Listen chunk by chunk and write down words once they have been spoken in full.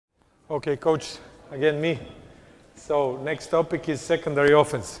Okay, coach, again me. So next topic is secondary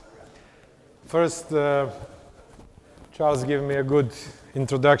offense. First, Charles gave me a good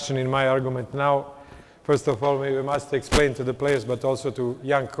introduction in my argument. Now, first of all, we must explain to the players, but also to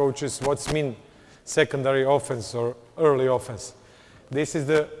young coaches, what's mean secondary offense or early offense. This is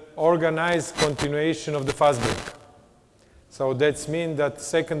the organized continuation of the fast break. So that means that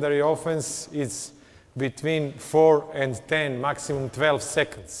secondary offense is between 4 and 10, maximum 12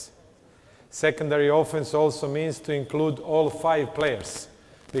 seconds. Secondary offense also means to include all 5 players.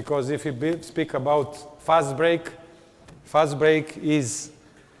 Because if we speak about fast break is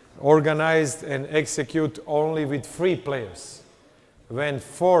organized and execute only with 3 players. When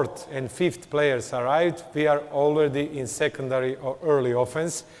 4th and 5th players arrived, we are already in secondary or early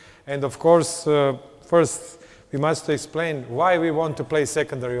offense. And of course, first we must explain why we want to play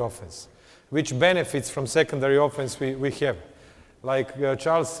secondary offense. Which benefits from secondary offense we have. Like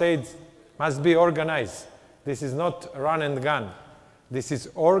Charles said, must be organized. This is not run and gun. This is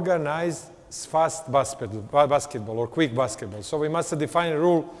organized fast basketball or quick basketball. So we must define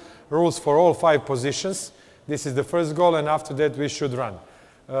rules for all 5 positions. This is the first goal, and after that we should run.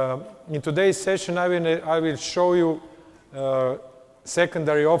 In today's session, I will show you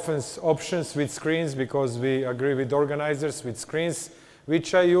secondary offense options with screens, because we agree with organizers with screens,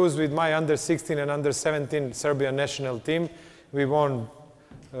 which I use with my under 16 and under 17 Serbian national team. We won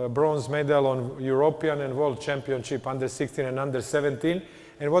bronze medal on European and World Championship under 16 and under 17.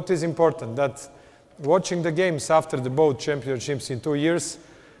 And what is important, that watching the games after the both championships in 2 years,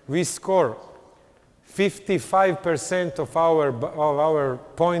 we score 55% of our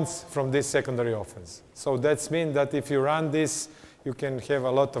points from this secondary offense. So that means that if you run this, you can have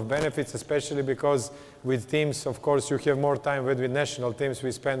a lot of benefits, especially because with teams, of course, you have more time. With national teams,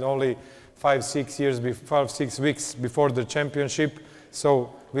 we spend only 5-6 weeks before the championship.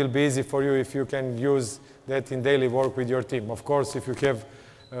 So it will be easy for you if you can use that in daily work with your team. Of course, if you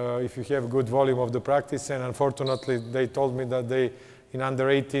have good volume of the practice, and unfortunately, they told me that in under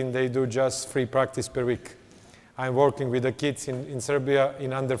 18, they do just 3 practice per week. I'm working with the kids in Serbia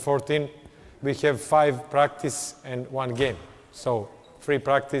in under 14. We have 5 practice and 1 game. So 3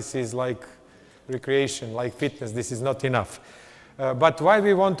 practice is like recreation, like fitness. This is not enough. But why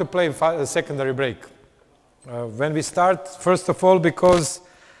we want to play secondary break? When we start, first of all, because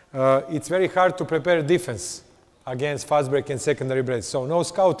it's very hard to prepare defense against fast break and secondary break. So no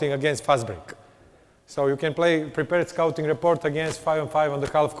scouting against fast break. So you can prepare scouting report against 5-on-5 on the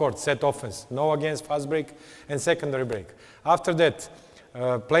half court, set offense. No against fast break and secondary break. After that,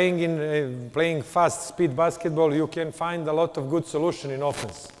 playing fast speed basketball, you can find a lot of good solution in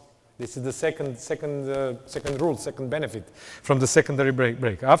offense. This is the second rule, second benefit from the secondary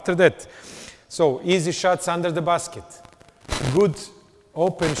break. After that, so easy shots under the basket, good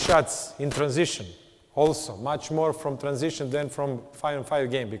open shots in transition. Also, much more from transition than from 5-on-5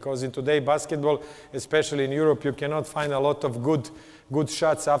 game, because in today's basketball, especially in Europe, you cannot find a lot of good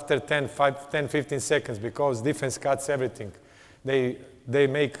shots after 10-15 seconds, because defense cuts everything. They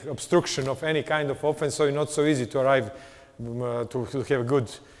make obstruction of any kind of offense, so it's not so easy to arrive to have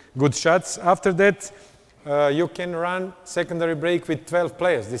good shots. After that, you can run secondary break with 12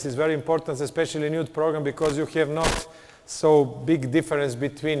 players. This is very important, especially in youth program, because you have not so big difference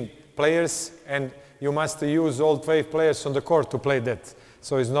between players, and you must use all 12 players on the court to play that.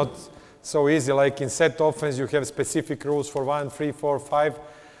 So it's not so easy. Like in set offense, you have specific rules for 1, 3, 4, 5.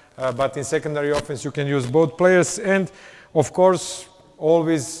 But in secondary offense, you can use both players. And of course,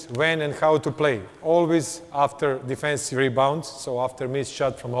 always when and how to play. Always after defensive rebounds, so after missed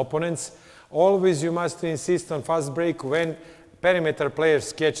shot from opponents. Always you must insist on fast break when perimeter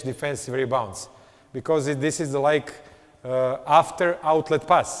players catch defensive rebounds. Because this is like after outlet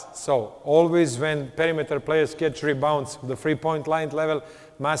pass. So always when perimeter players catch rebounds, the 3-point line level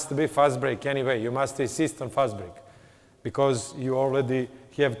must be fast break anyway. You must insist on fast break, because you already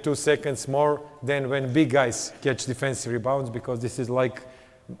have 2 seconds more than when big guys catch defensive rebounds, because this is like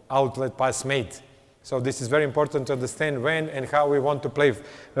outlet pass made. So this is very important to understand when and how we want to play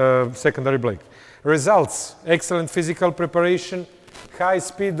secondary break. Results: excellent physical preparation, high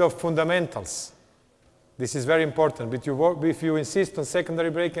speed of fundamentals. This is very important. But if you insist on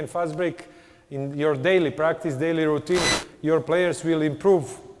secondary break and fast break in your daily practice, daily routine, your players will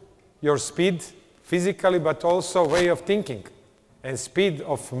improve your speed physically, but also way of thinking and speed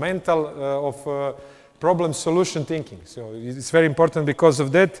of mental, problem solution thinking. So it's very important because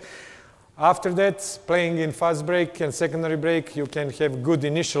of that. After that, playing in fast break and secondary break, you can have good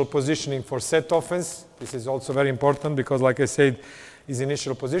initial positioning for set offense. This is also very important because, like I said, is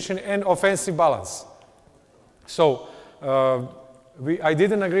initial position and offensive balance. So I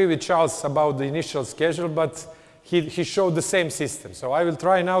didn't agree with Charles about the initial schedule, but he showed the same system. So I will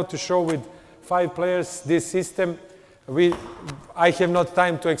try now to show with 5 players this system. I have not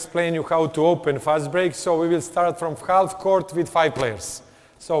time to explain you how to open fast break, so we will start from half court with 5 players.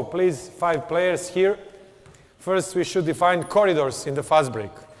 So please, 5 players here. First, we should define corridors in the fast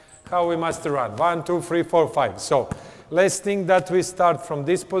break. How we must run. 1, 2, 3, 4, 5. So let's think that we start from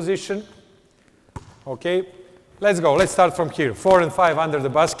this position. Okay, let's go. Let's start from here. 4 and 5 under the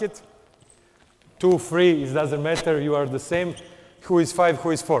basket. 2, 3, it doesn't matter. You are the same. Who is 5?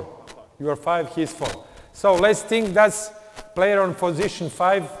 Who is 4? You are 5. He is 4. So let's think that's player on position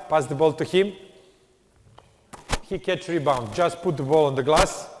 5. Pass the ball to him. He catch rebound. Just put the ball on the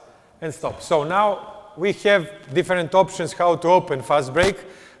glass and stop. So now we have different options how to open fast break.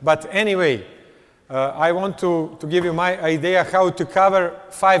 But anyway, I want to give you my idea how to cover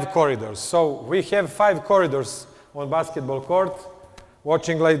 5 corridors. So we have 5 corridors on basketball court,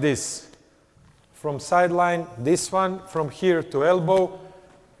 watching like this. From sideline, this one, from here to elbow,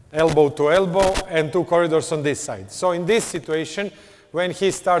 elbow to elbow, and 2 corridors on this side. So in this situation, when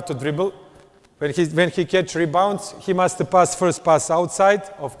he starts to dribble, when he catch rebounds, he must pass first pass outside,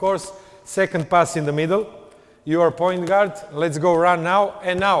 of course, second pass in the middle. You are point guard. Let's go run now.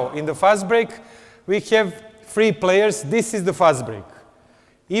 And now, in the fast break, we have 3 players. This is the fast break.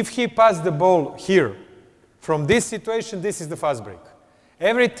 If he pass the ball here, from this situation, this is the fast break.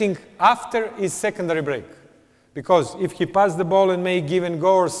 Everything after is secondary break. Because if he pass the ball and may give and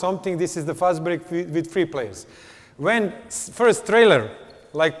go or something, this is the fast break with 3 players. When first trailer,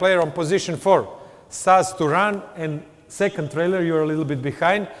 like player on position 4, starts to run, and second trailer, you're a little bit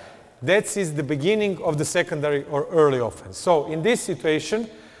behind, that is the beginning of the secondary or early offense. So in this situation,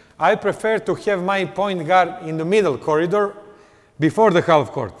 I prefer to have my point guard in the middle corridor before the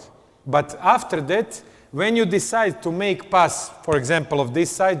half court. But after that, when you decide to make pass, for example, of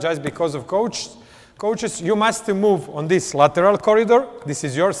this side, just because of coaches, you must move on this lateral corridor. This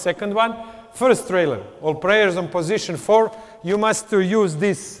is your second one. First trailer, all players on position 4, you must use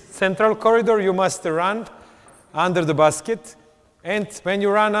this central corridor. You must run under the basket. And when you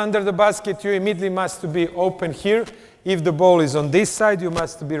run under the basket, you immediately must be open here. If the ball is on this side, you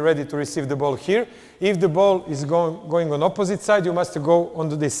must be ready to receive the ball here. If the ball is going on opposite side, you must go on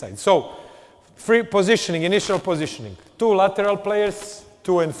this side. So, free positioning, initial positioning. 2 lateral players,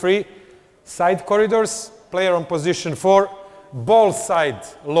 2 and 3. Side corridors, player on position 4. Ball side,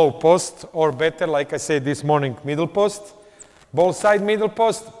 low post, or better, like I said this morning, middle post. Ball side, middle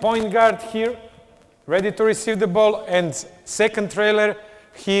post. Point guard here, ready to receive the ball. And second trailer,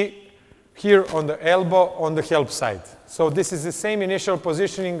 here on the elbow on the help side. So this is the same initial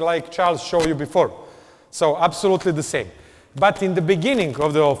positioning like Charles showed you before. So absolutely the same. But in the beginning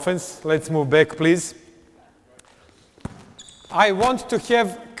of the offense, let's move back please. I want to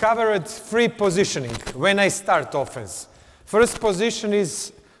have covered 3 positioning when I start offense. First position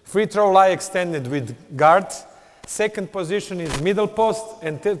is free throw line extended with guard. Second position is middle post.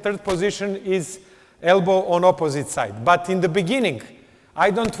 And third position is elbow on opposite side. But in the beginning, I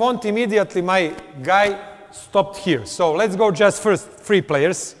don't want immediately my guy stopped here. So let's go just first 3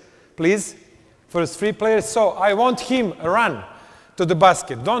 players, please. First 3 players. So I want him run to the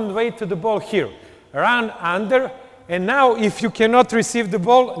basket. Don't wait to the ball here. Run under. And now if you cannot receive the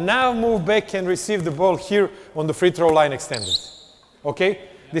ball, now move back and receive the ball here on the free throw line extended. Okay?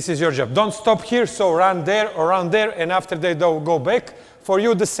 This is your job. Don't stop here. So run there or run there. And after they go back. For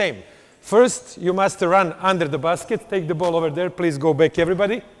you the same. First, you must run under the basket. Take the ball over there. Please go back,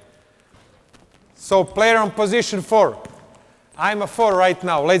 everybody. So, player on position 4. I'm a 4 right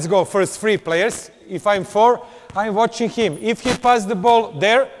now. Let's go. First 3 players. If I'm 4, I'm watching him. If he passes the ball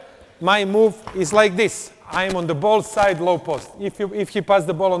there, my move is like this. I'm on the ball side, low post. If he passes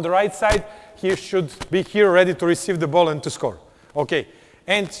the ball on the right side, he should be here ready to receive the ball and to score. Okay.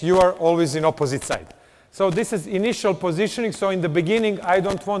 And you are always in opposite side. So this is initial positioning. So in the beginning, I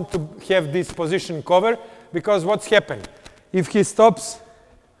don't want to have this position cover because what's happened? If he stops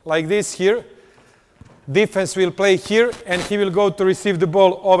like this here, defense will play here and he will go to receive the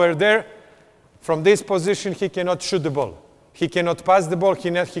ball over there. From this position, he cannot shoot the ball. He cannot pass the ball.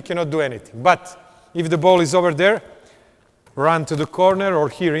 He cannot do anything. But if the ball is over there, run to the corner or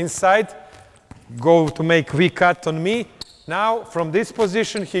here inside, go to make V cut on me. Now, from this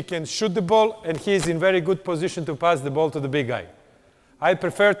position, he can shoot the ball, and he is in very good position to pass the ball to the big guy. I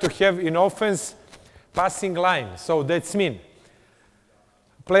prefer to have in offense passing line. So that's mean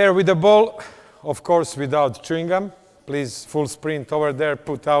player with the ball, of course, without chewing gum. Please, full sprint over there,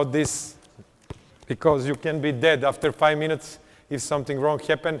 put out this, because you can be dead after 5 minutes if something wrong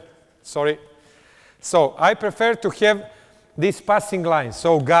happen. Sorry. So I prefer to have this passing line.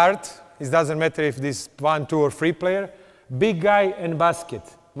 So guard, it doesn't matter if this 1, 2, or 3 player, big guy and basket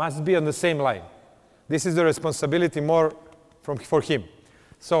must be on the same line. This is the responsibility more for him.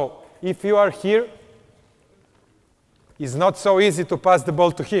 So if you are here, it's not so easy to pass the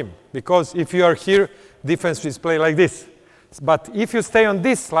ball to him, because if you are here, defense is play like this. But if you stay on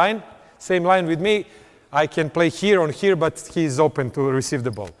this line, same line with me, I can play here on here, but he is open to receive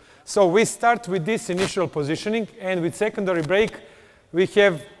the ball. So we start with this initial positioning, and with secondary break, we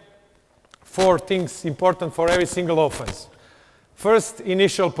have 4 things important for every single offense. First,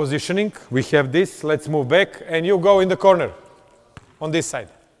 initial positioning. We have this. Let's move back, and you go in the corner on this side.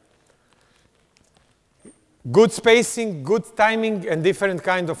 Good spacing, good timing, and different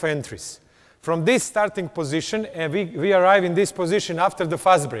kind of entries. From this starting position, and we arrive in this position after the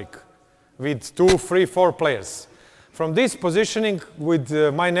fast break with 2, 3, 4 players. From this positioning with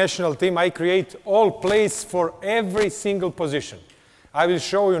my national team, I create all plays for every single position. I will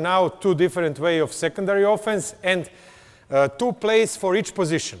show you now 2 different ways of secondary offense and 2 plays for each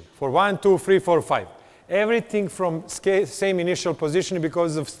position, for 1, 2, 3, 4, 5. Everything from same initial position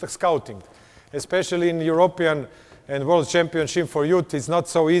because of scouting. Especially in European and World Championship for youth, it's not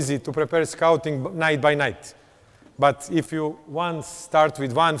so easy to prepare scouting night by night. But if you once start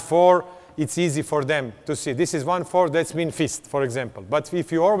with 1-4, it's easy for them to see. This is 1-4, that's mean fist, for example. But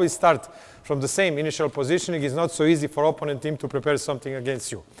if you always start from the same initial positioning, it's not so easy for opponent team to prepare something against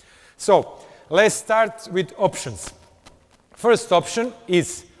you. So let's start with options. First option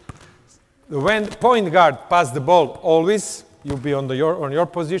is when point guard pass the ball, always you be on your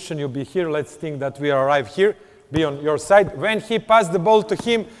position, you be here. Let's think that we arrive here, be on your side. When he pass the ball to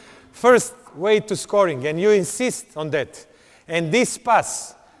him, first way to scoring, and you insist on that. And this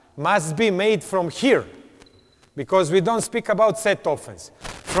pass must be made from here, because we don't speak about set offense.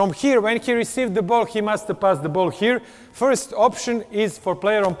 From here, when he received the ball, he must pass the ball here. First option is for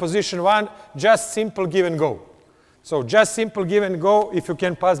player on position 1, just simple give and go. So just simple give and go. If you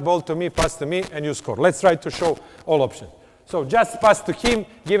can pass ball to me, pass to me, and you score. Let's try to show all options. So just pass to him,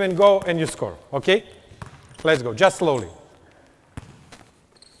 give and go, and you score. Okay? Let's go. Just slowly.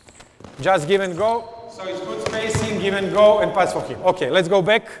 Just give and go. So it's good spacing, give and go, and pass for him. Okay, let's go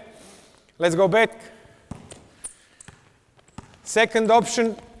back. Let's go back. Second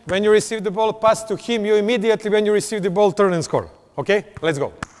option, when you receive the ball, pass to him. You immediately, when you receive the ball, turn and score. Okay? Let's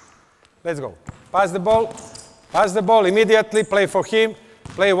go. Let's go. Pass the ball. Pass the ball immediately. Play for him.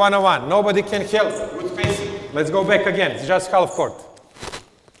 Play one-on-one. Nobody can help. Good spacing. Let's go back again. It's just half court.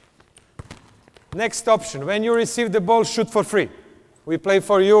 Next option. When you receive the ball, shoot for free. We play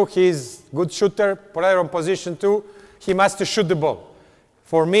for you. He's good shooter. Player on position 2. He must shoot the ball.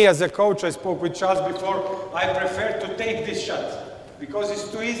 For me as a coach, I spoke with Charles before, I prefer to take this shot because it's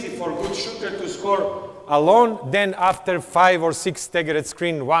too easy for a good shooter to score alone than after 5 or 6 staggered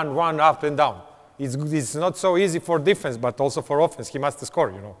screen, 1-1 up and down. It's not so easy for defense, but also for offense. He must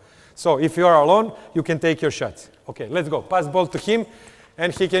score, you know. So if you are alone, you can take your shots. Okay, let's go. Pass ball to him,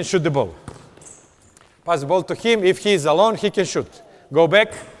 and he can shoot the ball. Pass the ball to him. If he is alone, he can shoot. Go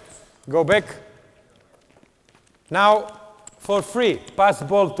back. Go back. Now, for free, pass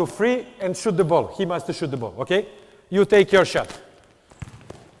ball to free and shoot the ball. He must shoot the ball, okay? You take your shot.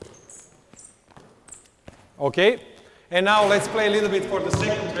 Okay? And now let's play a little bit for the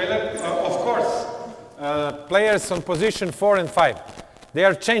second trailer. Of course, players on position 4 and 5, they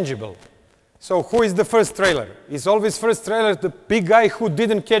are changeable. So who is the first trailer? It's always first trailer, the big guy who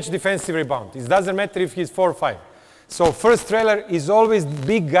didn't catch defensive rebound. It doesn't matter if he's 4 or 5. So first trailer is always the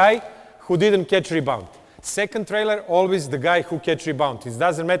big guy who didn't catch rebound. Second trailer, always the guy who catch rebound. It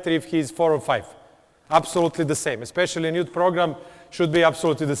doesn't matter if he's 4 or 5. Absolutely the same. Especially in youth program, should be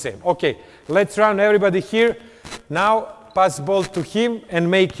absolutely the same. Okay, let's run everybody here. Now, pass ball to him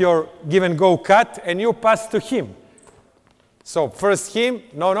and make your give and go cut, and you pass to him. So first him,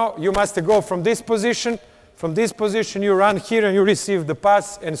 no, you must go from this position. From this position, you run here and you receive the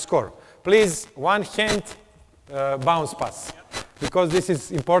pass and score. Please, one hand bounce pass. Because this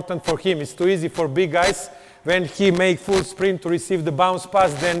is important for him. It's too easy for big guys when he make full sprint to receive the bounce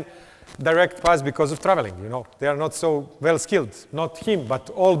pass, then direct pass because of traveling, you know. They are not so well skilled. Not him,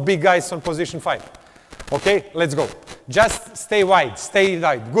 but all big guys on position 5. Okay, let's go. Just stay wide, stay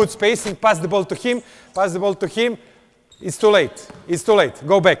wide. Good spacing, pass the ball to him, pass the ball to him. It's too late, it's too late.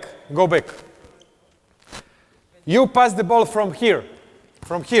 Go back, go back. You pass the ball from here,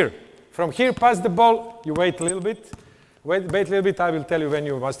 from here. From here, pass the ball, you wait a little bit. Wait a little bit, I will tell you when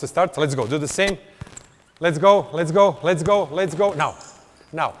you must start. Let's go, do the same. Let's go, let's go, let's go, let's go.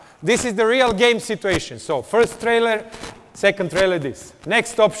 Now, this is the real game situation. So first trailer, second trailer this.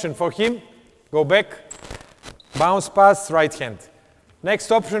 Next option for him, go back. bounce pass, right hand.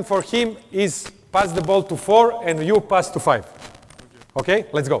 Next option for him is pass the ball to 4 and you pass to 5. Okay,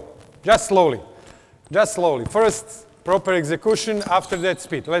 let's go. Just slowly. Just slowly. First, proper execution, after that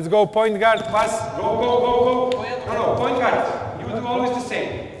speed. Let's go, point guard, pass, go, go, go, go. No, point guard. You do always the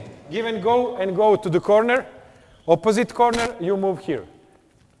same. Give and go to the corner. Opposite corner, you move here.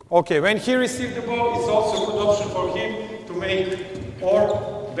 Okay, when he receives the ball, it's also a good option for him to make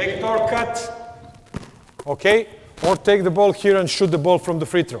or backdoor cut. Okay, or take the ball here and shoot the ball from the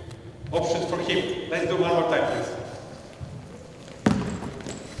free throw. Options for him. Let's do one more time, please.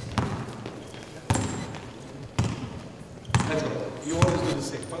 Let's go. You always do the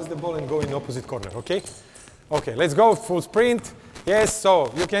same. Pass the ball and go in the opposite corner, okay? Okay, let's go, full sprint. Yes,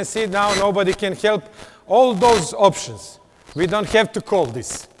 so you can see now nobody can help. All those options, we don't have to call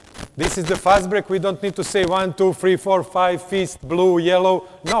this. This is the fast break. We don't need to say 1, 2, 3, 4, 5, fist, blue, yellow.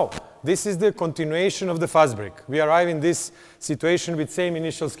 No, this is the continuation of the fast break. We arrive in this situation with same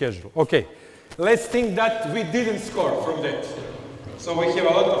initial schedule. Okay, let's think that we didn't score from that. So we have a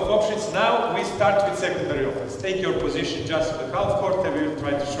lot of options. Now we start with secondary offense. Take your position just at the half court and we will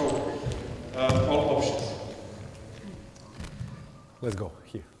try to show all options. Let's go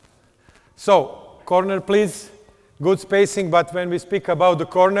here. So, corner please. Good spacing, but when we speak about the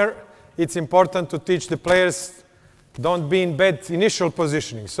corner, it's important to teach the players don't be in bad initial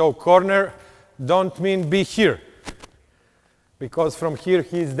positioning. So corner don't mean be here, because from here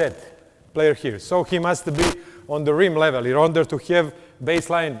he is dead, player here. So he must be on the rim level in order to have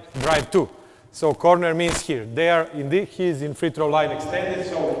baseline drive too. So corner means here. They are indeed, he is in free throw line extended,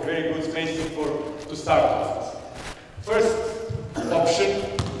 so very good spacing to start with. First option,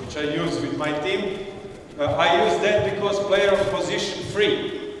 which I use with my team, I use that because player on position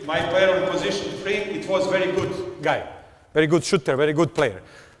 3. My player on position 3, it was very good guy, very good shooter, very good player.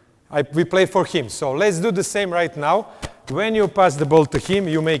 We play for him. So let's do the same right now. When you pass the ball to him,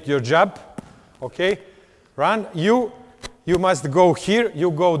 you make your jab. Okay, run. You must go here. You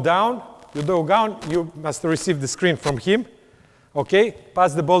go down. You go down. You must receive the screen from him. Okay,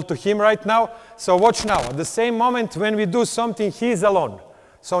 pass the ball to him right now. So watch now. At the same moment when we do something, he is alone.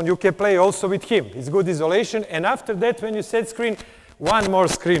 So you can play also with him. It's good isolation. And after that, when you set screen, one more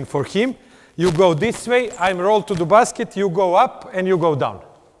screen for him. You go this way. I'm rolled to the basket. You go up and you go down.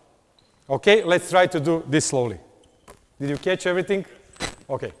 Okay, let's try to do this slowly. Did you catch everything?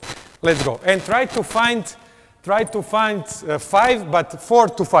 Okay, let's go. And try to find 5, but 4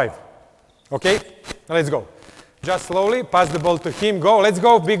 to 5. Okay, let's go. Just slowly, pass the ball to him. Go, let's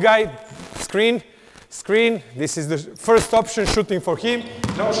go, big guy. Screen. Screen, this is the first option, shooting for him.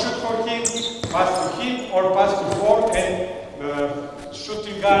 No shoot for him, pass to him, or pass to 4, and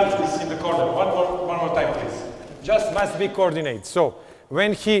shooting guard is in the corner. One more time, please. Just must be coordinated. So,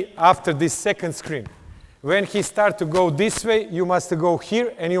 when he, after this second screen, when he starts to go this way, you must go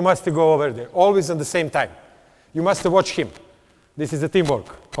here, and you must go over there, always at the same time. You must watch him. This is the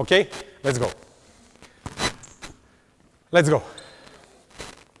teamwork, okay? Let's go. Let's go.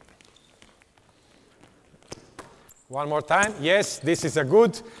 One more time. Yes, this is a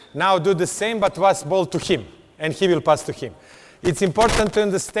good. Now do the same, but pass ball to him, and he will pass to him. It's important to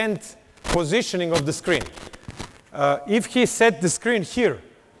understand positioning of the screen. If he set the screen here,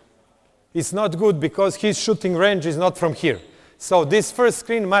 it's not good because his shooting range is not from here. So this first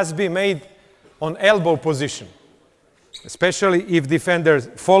screen must be made on elbow position. Especially if defenders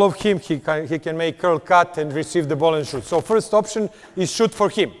follow him, he can make curl cut and receive the ball and shoot. So first option is shoot for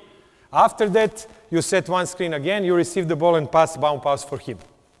him. After that, you set one screen again, you receive the ball and pass, bound pass for him.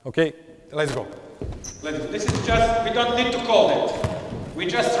 Okay, let's go. This is just, we don't need to call it. We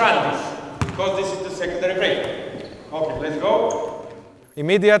just run this, because this is the secondary break. Okay, let's go.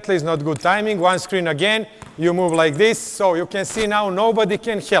 Immediately, it's not good timing. One screen again, you move like this. So you can see now nobody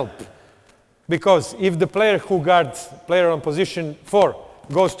can help. Because if the player who guards player on position 4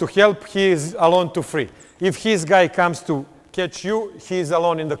 goes to help, he is alone to 3. If his guy comes to catch you, he is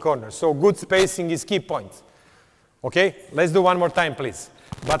alone in the corner. So good spacing is key point. Okay, let's do one more time, please.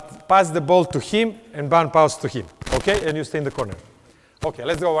 But pass the ball to him and bound pass to him. Okay, and you stay in the corner. Okay,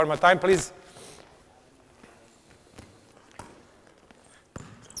 let's go one more time, please.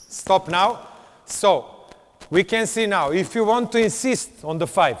 Stop now. So we can see now, if you want to insist on the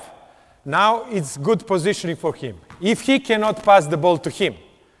 5, now it's good positioning for him. If he cannot pass the ball to him,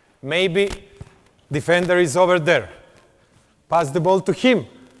 maybe defender is over there. Pass the ball to him.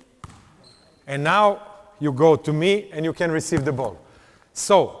 And now you go to me and you can receive the ball.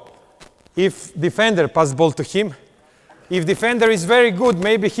 So if defender pass ball to him, if defender is very good,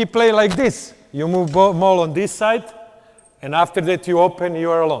 maybe he play like this. You move ball on this side And after that, you open, you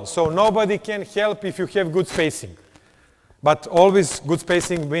are alone. So nobody can help if you have good spacing. But always good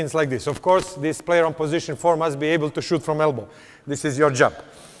spacing means like this. Of course, this player on position 4 must be able to shoot from elbow. This is your job.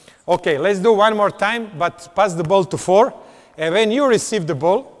 Okay, let's do one more time, but pass the ball to 4. And when you receive the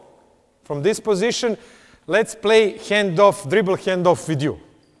ball from this position, let's play handoff, dribble handoff with you.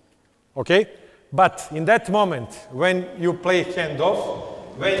 Okay? But in that moment, when you play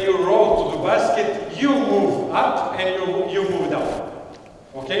handoff, when you roll to the basket, you move up and you move down.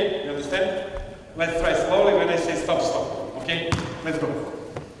 Okay? You understand? Let's try slowly. When I say stop, stop. Okay? Let's go.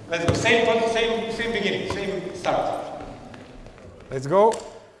 Let's go. Same beginning, same start. Let's go.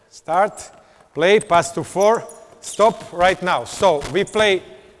 Start. Play. Pass to 4. Stop right now. So we play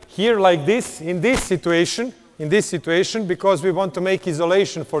here like this, in this situation, because we want to make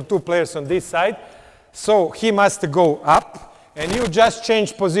isolation for 2 players on this side. So he must go up, and you just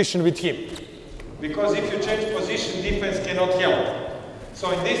change position with him. Because if you change position, defense cannot help.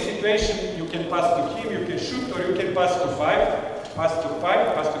 So in this situation, you can pass to him, you can shoot, or you can pass to 5, pass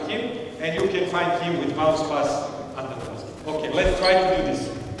to him, and you can find him with bounce pass under the basket. Okay, let's try to do this.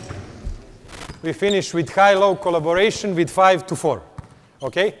 We finish with high-low collaboration with 5 to 4.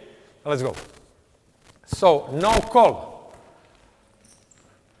 Okay? Let's go. So, no call.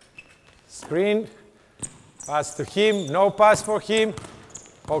 Screen. Pass to him. No pass for him.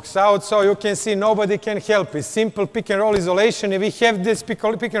 Box out. So you can see nobody can help. It's simple pick and roll isolation. And we have this pick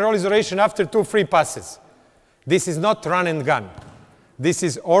and roll isolation after 2 free passes. This is not run and gun. This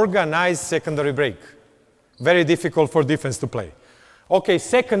is organized secondary break. Very difficult for defense to play. Okay,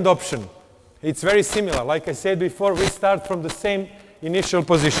 second option. It's very similar. Like I said before, we start from the same initial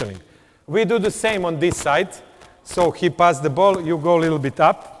positioning. We do the same on this side. So he passed the ball, you go a little bit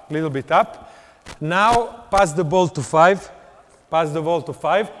up, Now pass the ball to 5. Pass the ball to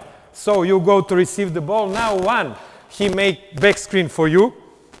 5. So you go to receive the ball. Now 1, he make back screen for you.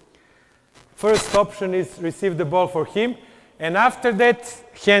 First option is receive the ball for him. And after that,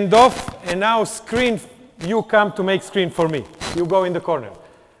 hand off. And now screen, you come to make screen for me. You go in the corner.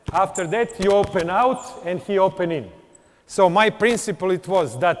 After that, you open out and he open in. So my principle it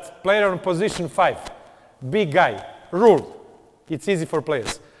was that player on position 5, big guy, rule. It's easy for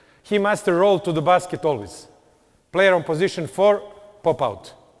players. He must roll to the basket always. Player on position 4, pop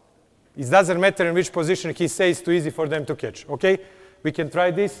out. It doesn't matter in which position he says, too easy for them to catch. Okay? We can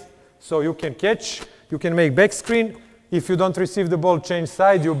try this. So you can catch, you can make back screen. If you don't receive the ball, change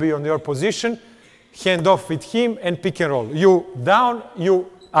side, you'll be on your position. Hand off with him and pick and roll. You down,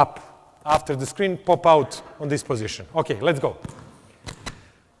 you up. After the screen, pop out on this position. Okay, let's go.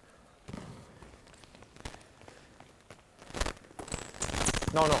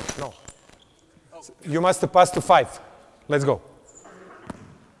 No. You must pass to 5. Let's go.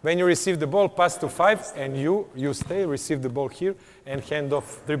 When you receive the ball, pass to 5, and you stay, receive the ball here, and hand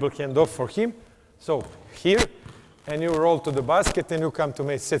off, dribble hand off for him. So here, and you roll to the basket, and you come to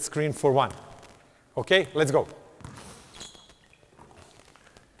make set screen for 1. Okay, let's go.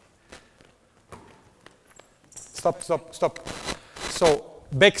 Stop. So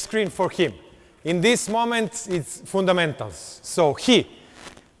back screen for him. In this moment, it's fundamentals. So he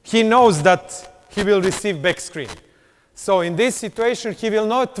knows that he will receive back screen. So in this situation, he will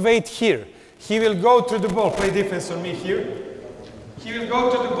not wait here. He will go to the ball. Play defense on me here. He will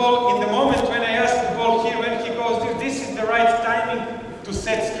go to the ball in the moment when I ask the ball here. When he goes there, this is the right timing to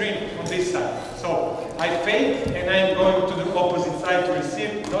set screen on this side. So I fake and I'm going to the opposite side to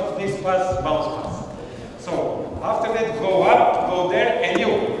receive, not this pass, bounce pass. So after that, go up, go there, and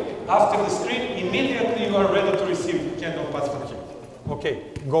you, after the screen, immediately you are ready to receive handoff pass from him. Okay,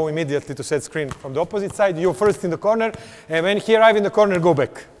 go immediately to set screen from the opposite side. You first in the corner, and when he arrives in the corner, go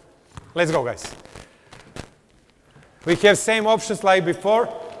back. Let's go, guys. We have same options like before.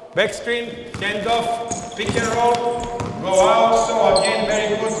 Back screen, handoff, pick and roll, go out. So again,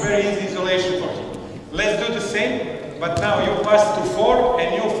 very good, very easy isolation for him. Let's do the same, but now you pass to 4,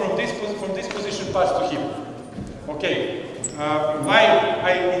 and you from this position pass to him. Okay, why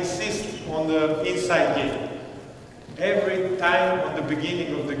I insist on the inside game? Every time on the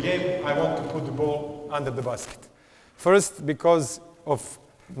beginning of the game, I want to put the ball under the basket. First, because of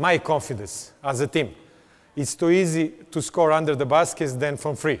my confidence as a team. It's too easy to score under the baskets than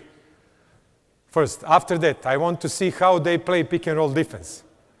from free. First, after that, I want to see how they play pick and roll defense.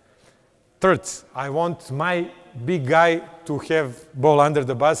 Third, I want my big guy to have ball under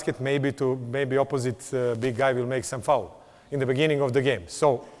the basket, maybe opposite big guy will make some foul in the beginning of the game.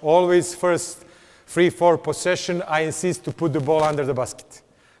 So always first 3-4 possession, I insist to put the ball under the basket.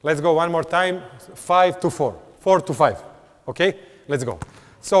 Let's go one more time, 5 to 4, 4 to 5, okay? Let's go.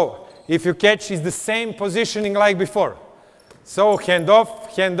 So if you catch, it's the same positioning like before. So hand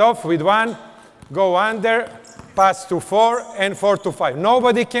off with 1, go under, pass to 4, and 4 to 5.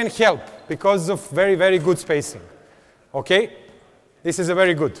 Nobody can help because of very, very good spacing. Okay? This is a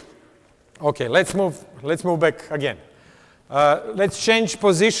very good. Okay, let's move back again. Let's change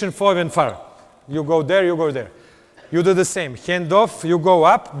position forward and far. You go there, you go there. You do the same. Hand off, you go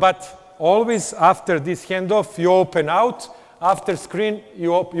up, but always after this handoff, you open out. After screen,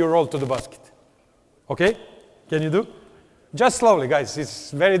 you roll to the basket. Okay? Can you do? Just slowly, guys.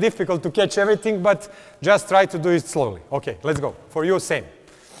 It's very difficult to catch everything, but just try to do it slowly. Okay, let's go. For you, same.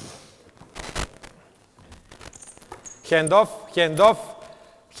 Hand off, hand off,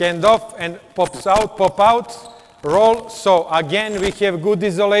 hand off, and pops out, pop out, roll. So again, we have good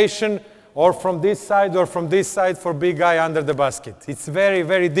isolation, or from this side for big guy under the basket. It's very,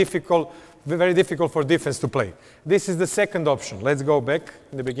 very difficult for defense to play. This is the second option. Let's go back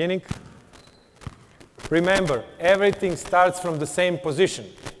in the beginning. Remember, everything starts from the same position.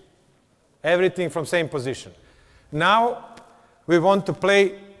 Everything from same position. Now, we want to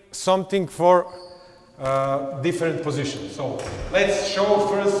play something for different positions. So, let's show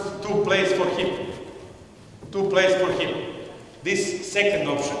first 2 plays for him. 2 plays for him. This second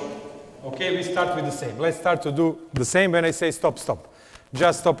option. Okay, we start with the same. Let's start to do the same when I say stop, stop.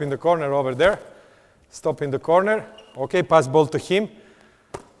 Just stop in the corner over there. Stop in the corner. Okay, pass ball to him.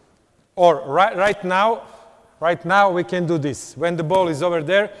 Or right now we can do this. When the ball is over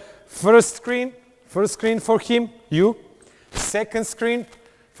there, first screen for him, you. Second screen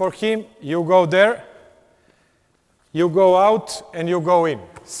for him, you go there. You go out and you go in.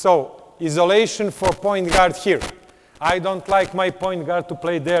 So, isolation for point guard here. I don't like my point guard to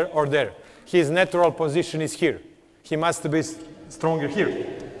play there or there. His natural position is here. He must be stronger here.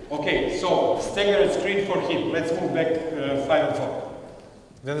 Okay, so staggered screen for him. Let's move back 5 and 4.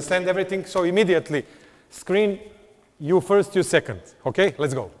 You understand everything? So immediately, screen, you first, you second. Okay,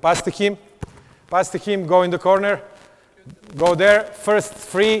 let's go. Pass to him, go in the corner, go there, first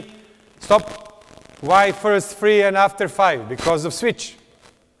free, stop. Why first free and after 5? Because of switch.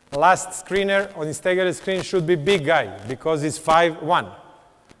 Last screener on the staggered screen should be big guy because it's 5-1.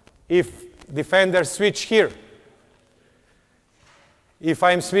 If defender switch here, if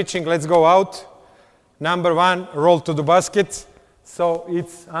I'm switching, let's go out. Number 1, roll to the basket. So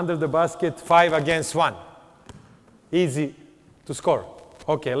it's under the basket, 5 against 1. Easy to score.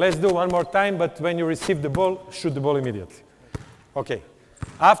 Okay, let's do one more time, but when you receive the ball, shoot the ball immediately. Okay.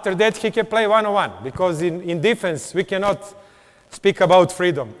 After that, he can play one-on-one, because in defense, we cannot speak about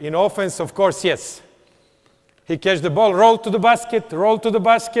freedom. In offense, of course, yes. He catch the ball, roll to the basket,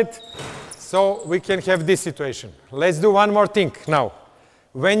 so we can have this situation. Let's do one more thing now.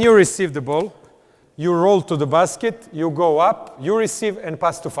 When you receive the ball, you roll to the basket, you go up, you receive, and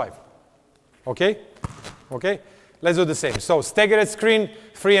pass to 5. Okay? Okay? Let's do the same. So, staggered screen,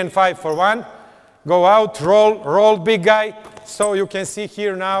 3 and 5 for 1. Go out, roll, big guy. So you can see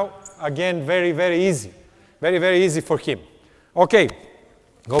here now, again, very, very easy. Very, very easy for him. Okay,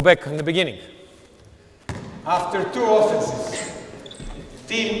 go back in the beginning. After 2 offenses,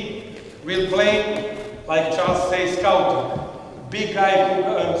 team will play, like Charles says, scouting. Big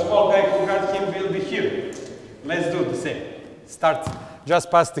guy, small guy who guard him will be here. Let's do the same. Start, just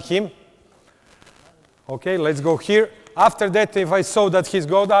pass to him. Okay, let's go here. After that, if I saw that he's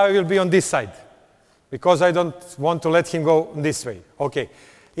good, I will be on this side, because I don't want to let him go this way. Okay.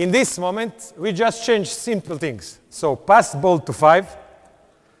 In this moment, we just change simple things. So pass ball to 5.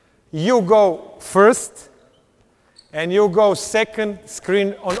 You go first, and you go second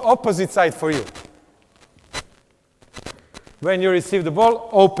screen on opposite side for you. When you receive the ball,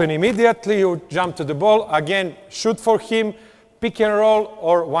 open immediately. You jump to the ball. Again, shoot for him, pick and roll,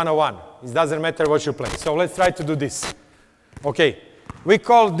 or one-on-one. It doesn't matter what you play. So let's try to do this. Okay. We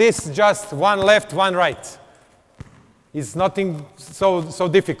call this just one left, one right. It's nothing so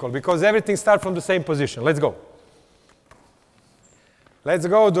difficult because everything starts from the same position. Let's go. Let's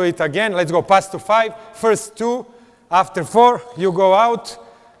go, do it again. Let's go, pass to 5. First 2, after 4, you go out.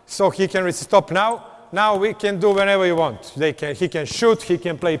 So he can stop now. Now we can do whenever you want. He can shoot, he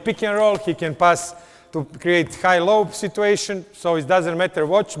can play pick and roll, he can pass to create high-low situation. So it doesn't matter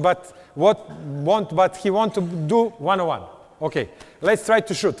but he wants to do one-on-one. Okay, let's try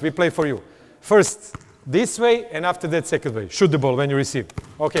to shoot. We play for you. First, this way, and after that, second way. Shoot the ball when you receive.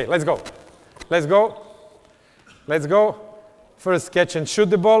 Okay, let's go. Let's go. Let's go. First, catch and shoot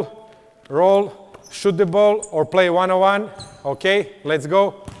the ball. Roll, shoot the ball, or play one-on-one. Okay, let's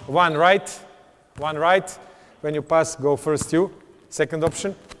go. One right. One right. When you pass, go first you. Second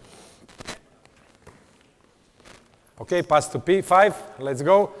option. Okay, pass to P5. Let's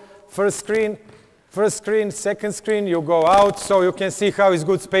go. First screen. First screen, second screen, you go out, so you can see how is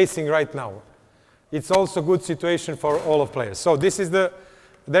good spacing right now. It's also good situation for all of players. So this is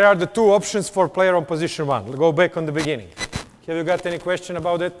there are the two options for player on position 1. Go back on the beginning. Have you got any question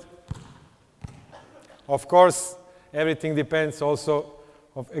about it? Of course, everything depends also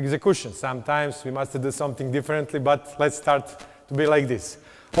of execution. Sometimes we must do something differently, but let's start to be like this.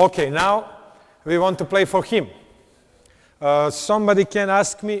 Okay, now we want to play for him. Somebody can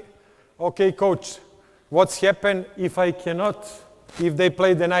ask me, okay, coach, what's happened if they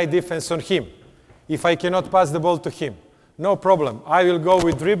play deny defense on him? If I cannot pass the ball to him? No problem. I will go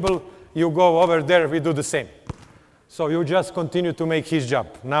with dribble. You go over there. We do the same. So you just continue to make his job.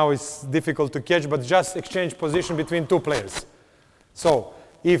 Now it's difficult to catch, but just exchange position between two players. So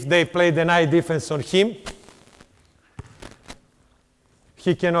if they play deny defense on him,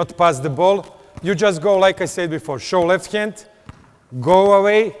 he cannot pass the ball. You just go, like I said before, show left hand, go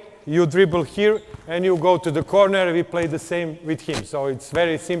away, you dribble here, and you go to the corner. We play the same with him. So it's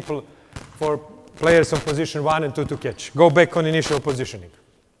very simple for players on position 1 and 2 to catch. Go back on initial positioning.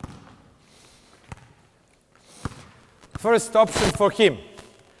 First option for him.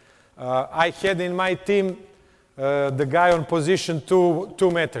 I had in my team the guy on position 2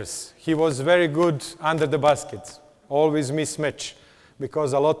 meters. He was very good under the basket. Always mismatch,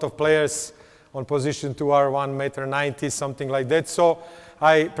 because a lot of players on position 2 are 1.90 m, something like that. So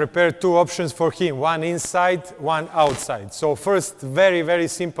I prepared two options for him, one inside, one outside. So first, very, very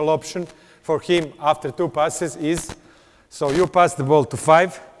simple option for him after 2 passes is, so you pass the ball to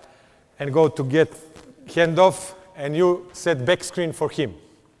 5 and go to get handoff, and you set back screen for him.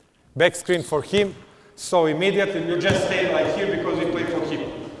 Back screen for him, so immediately you just stay like here because we play for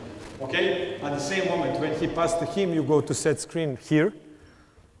him. Okay? At the same moment, when he passed to him, you go to set screen here.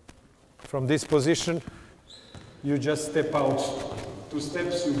 From this position, you just step out 2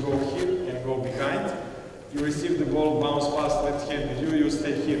 steps, you go here and go behind. You receive the ball, bounce past left hand with you, you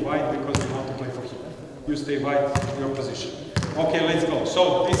stay here wide because you want to play for him. You stay wide in your position. Okay, let's go.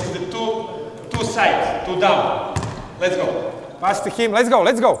 So this is the two sides, 2 down. Let's go. Pass to him, let's go,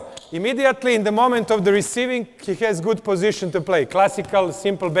 let's go. Immediately in the moment of the receiving, he has good position to play. Classical,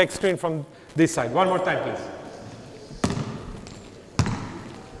 simple back screen from this side. One more time, please.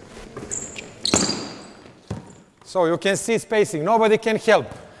 So you can see spacing, nobody can help.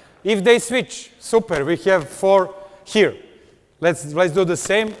 If they switch, super, we have 4 here. Let's do the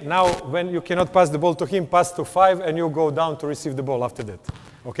same. Now, when you cannot pass the ball to him, pass to 5, and you go down to receive the ball after that.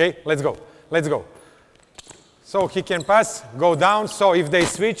 Okay, let's go, let's go. So he can pass, go down. So if they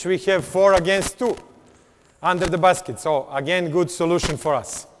switch, we have 4 against 2 under the basket. So again, good solution for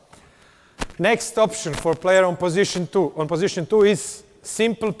us. Next option for player on position 2. On position 2 is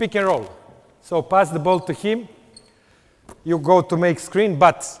simple pick and roll. So pass the ball to him. You go to make screen,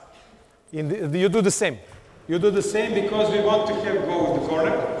 but you do the same. You do the same because we want to have go with the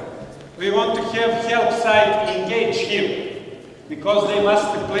corner. We want to have help side engage here. Because they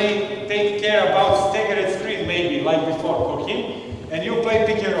must take care about staggered screen, maybe, like before, for him. And you play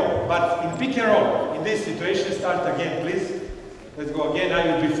pick and roll. But in pick and roll, in this situation, start again, please. Let's go again.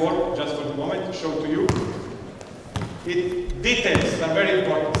 I will before, just for the moment, to show to you. Details are very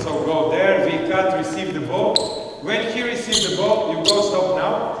important. So go there, we cut, receive the ball. When he receives the ball, you go stop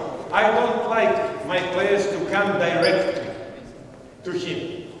now. I don't like my players to come directly to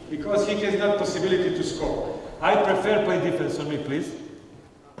him, because he has not possibility to score. I prefer play defense on me, please.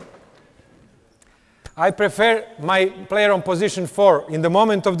 I prefer my player on position 4, in the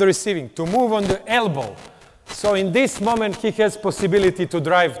moment of the receiving, to move on the elbow. So in this moment, he has possibility to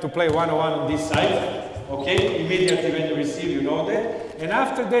drive, to play one-on-one on this side. Okay, immediately when you receive, you know that. And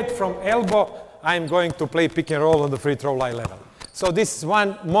after that, from elbow, I'm going to play pick and roll on the free throw line level. So this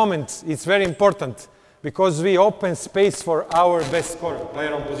one moment, it's very important, because we open space for our best scorer,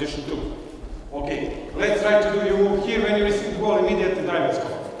 player on position 2. Okay, let's try to do, you move here, when you receive the ball, immediately drive and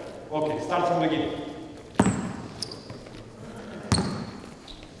score. Okay, start from the beginning.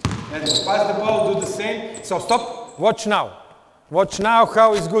 And pass the ball, do the same. So stop, watch now. Watch now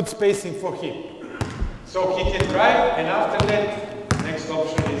how is good spacing for him. So he can drive, and after that, next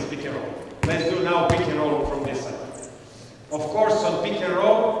option is pick and roll. Let's do now pick and roll from this side. Of course, on pick and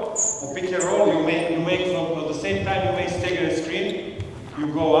roll, you make from at the same time you make staggered screen. You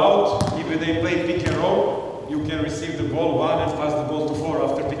go out. If they play pick and roll, you can receive the ball 1 and pass the ball to 4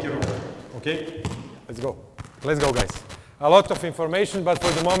 after pick and roll. Okay? Let's go. Let's go, guys. A lot of information, but for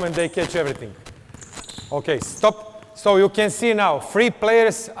the moment they catch everything. Okay, stop. So you can see now, 3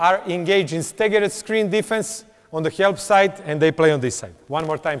 players are engaged in staggered screen defense on the help side, and they play on this side. One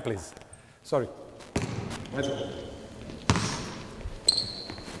more time, please. Sorry. Let's go.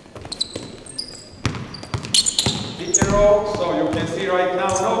 Pick and roll, so you can see right now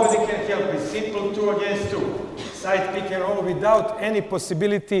nobody can help. It's simple 2 against 2. Side pick and roll without any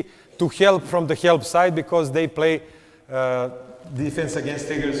possibility to help from the help side because they play defense against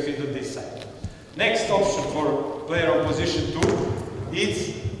staggered screen to this side. Next option for player on position 2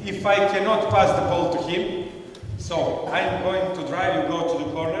 is if I cannot pass the ball to him. So I'm going to drive, you go to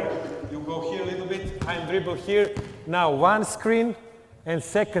the corner, you go here a little bit, I'm dribble here. Now one screen and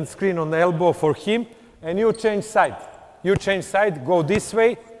second screen on the elbow for him, and you change side. You change side, go this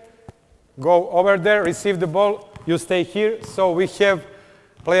way, go over there, receive the ball, you stay here. So we have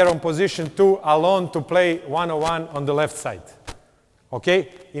player on position 2 alone to play one-on-one on the left side. Okay?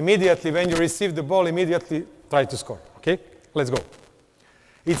 Immediately when you receive the ball, immediately try to score. Okay? Let's go.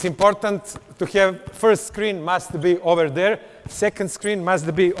 It's important to have first screen must be over there, second screen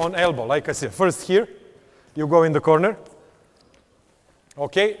must be on elbow. Like I said, first here, you go in the corner.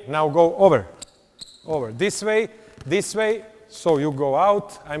 Okay, now go over. Over this way, so you go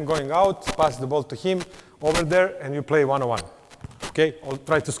out, I'm going out, pass the ball to him, over there, and you play one-on-one. Okay, or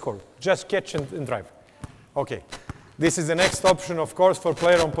try to score. Just catch and drive. Okay, this is the next option, of course, for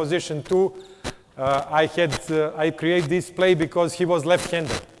player on position 2. I create this play because he was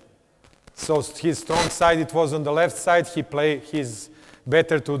left-handed. So his strong side, it was on the left side. He's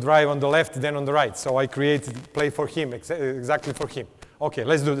better to drive on the left than on the right. So I created play for him, exactly for him. Okay,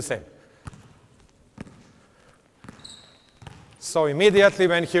 let's do the same. So immediately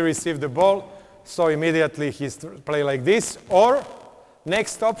when he received the ball, so immediately he play like this. Or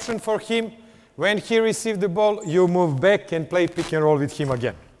next option for him, when he received the ball, you move back and play pick and roll with him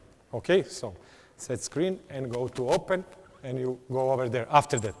again. Okay, so set screen and go to open, and you go over there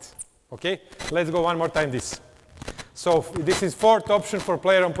after that. Okay, let's go one more time this. So this is fourth option for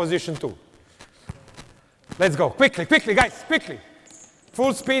player on position 2. Let's go, quickly, guys, quickly.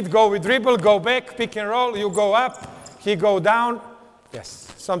 Full speed, go with dribble, go back, pick and roll, you go up, he go down.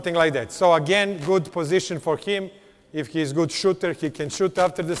 Yes, something like that. So again, good position for him. If he's a good shooter, he can shoot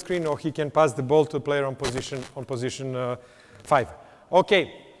after the screen, or he can pass the ball to player on position 5.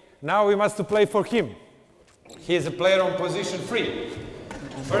 Okay. Now we must play for him. He is a player on position 3.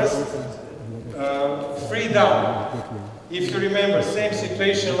 First, 3 down. If you remember, same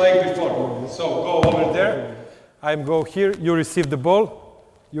situation like before. So go over there. I go here. You receive the ball.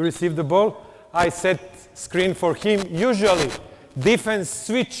 You receive the ball. I set screen for him. Usually, defense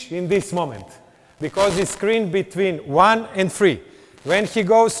switch in this moment because it's screen between 1 and 3. When he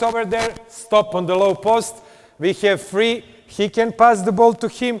goes over there, stop on the low post. We have 3. He can pass the ball to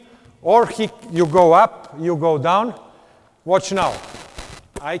him. Or you go up, you go down. Watch now.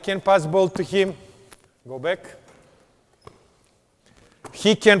 I can pass ball to him. Go back.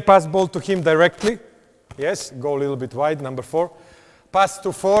 He can pass ball to him directly. Yes, go a little bit wide, number 4. Pass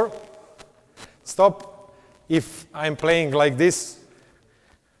to 4. Stop. If I'm playing like this,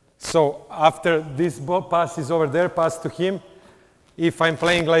 so after this ball pass is over there, pass to him. If I'm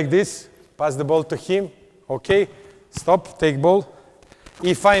playing like this, pass the ball to him. Okay, stop, take ball.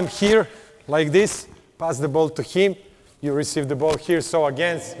 If I'm here, like this, pass the ball to him, you receive the ball here. So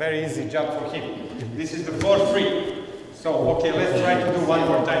again, it's very easy job for him. This is the 4-3. So, okay, let's try to do one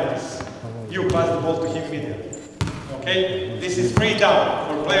more time this. You pass the ball to him immediately. Okay, this is 3 down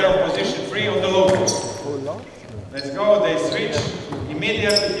for player on position 3 on the low post. Let's go, they switch.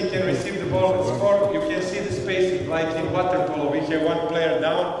 Immediately he can receive the ball and score. You can see the spacing, like in water polo. We have 1 player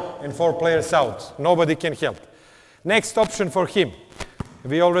down and 4 players out. Nobody can help. Next option for him.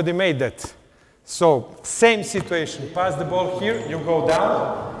 We already made that. So, same situation. Pass the ball here, you go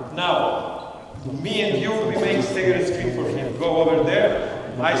down. Now, me and you, we make staggered screen for him. Go over there.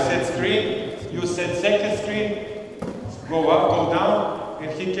 I set screen, you set second screen. Go up, go down,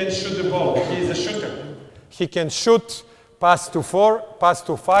 and he can shoot the ball. He is a shooter. He can shoot, pass to 4, pass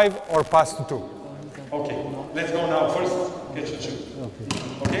to 5, or pass to 2. Okay, let's go now. First, catch and shoot.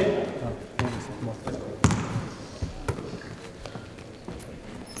 Okay?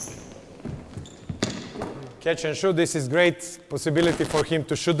 Catch and shoot, this is great possibility for him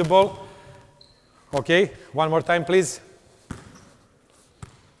to shoot the ball. Okay, one more time, please.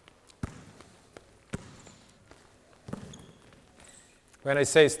 When I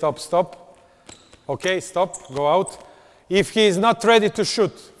say stop, stop. Okay, stop, go out. If he is not ready to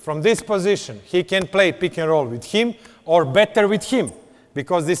shoot from this position, he can play pick and roll with him or better with him.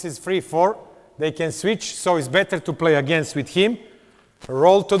 Because this is 3-4, they can switch, so it's better to play against with him.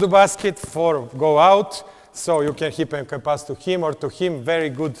 Roll to the basket, 4, go out. So you can pass to him or to him. Very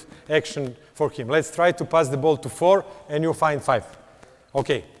good action for him. Let's try to pass the ball to 4 and you find 5.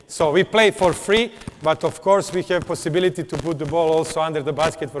 Okay, so we play for free, but of course we have possibility to put the ball also under the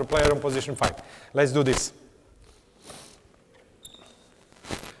basket for a player on position 5. Let's do this.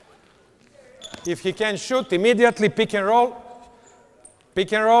 If he can shoot, immediately pick and roll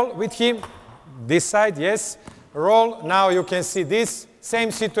with him. This side, yes. Roll. Now you can see this.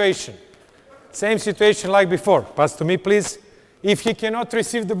 Same situation. Same situation like before. Pass to me, please. If he cannot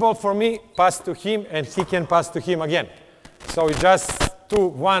receive the ball for me, pass to him, and he can pass to him again. So it's just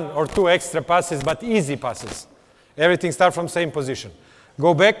one or two extra passes, but easy passes. Everything starts from same position.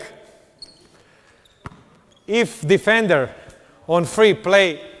 Go back. If defender on free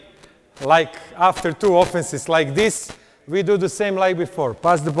play like after two offenses like this, we do the same like before.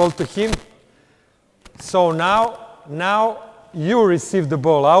 Pass the ball to him. So now you receive the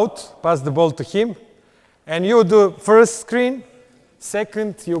ball out, pass the ball to him, and you do first screen,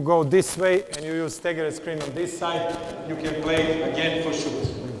 second you go this way, and you use staggered screen on this side. You can play again for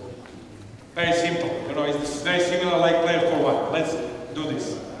shoot. Very simple, you know, it's very similar like player for one. Let's do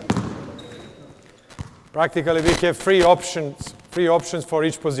this. Practically we have three options for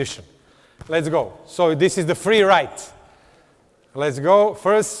each position. Let's go. So this is the free right. Let's go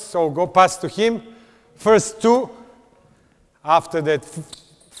first, so go pass to him. First two, after that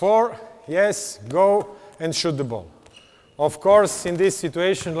 4, yes, go and shoot the ball. Of course, in this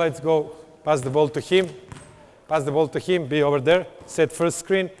situation, let's go pass the ball to him. Pass the ball to him, be over there, set first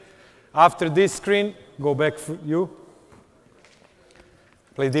screen. After this screen, go back you.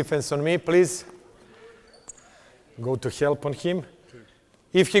 Play defense on me, please. Go to help on him.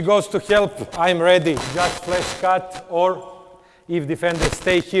 If he goes to help, I'm ready. Just flash cut, or if defender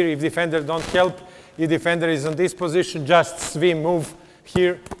stay here, if defender don't help, if defender is on this position, just swim, move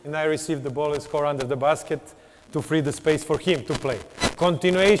here, and I receive the ball and score under the basket to free the space for him to play.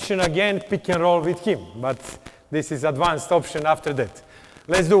 Continuation again, pick and roll with him, but this is advanced option after that.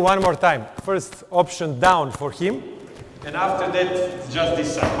 Let's do one more time. First option down for him, and after that, just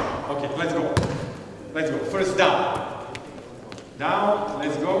this side. Okay, let's go. Let's go. First down. Down,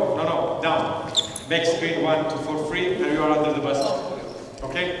 let's go. No, down. Back screen 1, 2, 4, 3, and you are under the basket.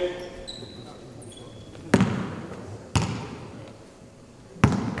 Okay?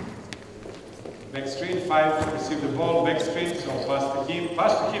 Back screen 5, receive the ball, back screen, so pass to him,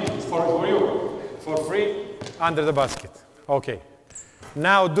 it's for you, for free, under the basket. Okay.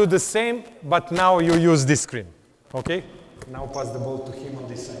 Now do the same, but now you use this screen. Okay? Now pass the ball to him on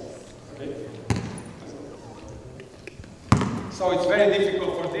this side. Okay? So it's very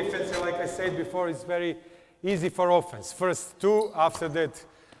difficult for defense, and like I said before, it's very easy for offense. First 2, after that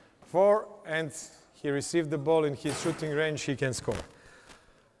 4, and he received the ball in his shooting range, he can score.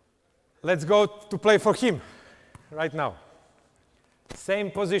 Let's go to play for him right now. Same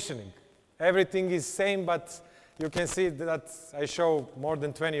positioning. Everything is same, but you can see that I show more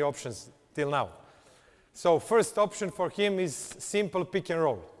than 20 options till now. So first option for him is simple pick and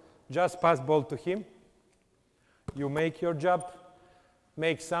roll. Just pass ball to him. You make your job,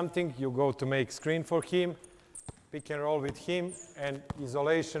 make something, you go to make screen for him, pick and roll with him, and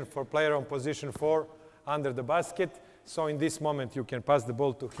isolation for player on position 4 under the basket. So in this moment, you can pass the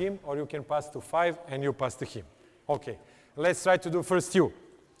ball to him, or you can pass to 5, and you pass to him. Okay, let's try to do first you.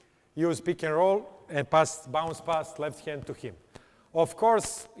 Use pick and roll, and pass, bounce pass, left hand to him. Of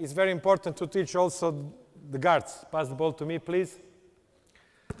course, it's very important to teach also the guards. Pass the ball to me, please.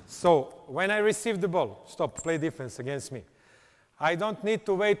 So when I receive the ball, stop, play defense against me. I don't need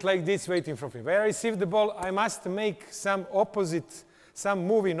to wait like this, waiting for him. When I receive the ball, I must make some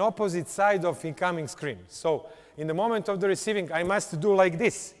move in opposite side of incoming screen. So in the moment of the receiving, I must do like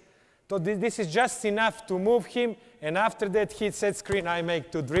this. So this is just enough to move him, and after that he set screen, I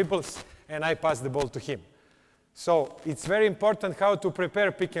make 2 dribbles, and I pass the ball to him. So it's very important how to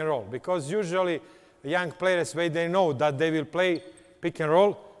prepare pick and roll, because usually young players, when they know that they will play pick and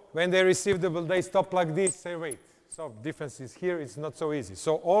roll, when they receive the ball, they stop like this, say wait. So defense is here, it's not so easy.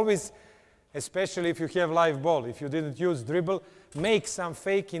 So always, especially if you have live ball, if you didn't use dribble, make some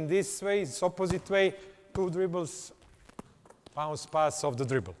fake in this way, it's opposite way, 2 dribbles, bounce pass of the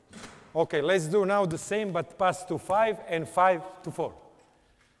dribble. Okay, let's do now the same, but pass to 5 and 5 to 4.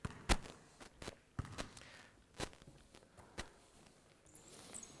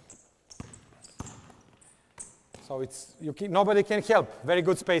 So nobody can help, very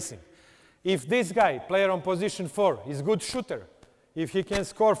good spacing. If this guy, player on position 4, is good shooter, if he can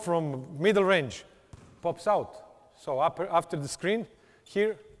score from middle range, pops out. So after the screen,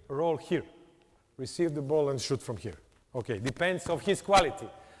 here, roll here. Receive the ball and shoot from here. Okay, depends on his quality.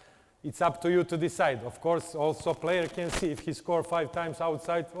 It's up to you to decide. Of course, also player can see if he scores 5 times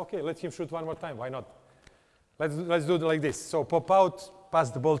outside, okay, let him shoot 1 more time, why not? Let's do it like this. So pop out,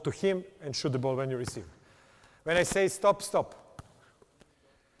 pass the ball to him, and shoot the ball when you receive. When I say stop, stop.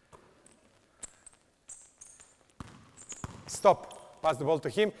 Stop. pass the ball to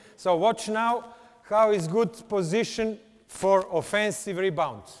him. So watch now how is good position for offensive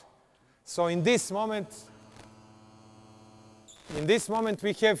rebound. So in this moment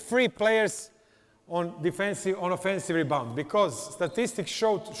we have 3 players on offensive rebound, because statistics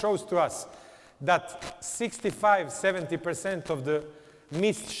shows to us that 65–70% of the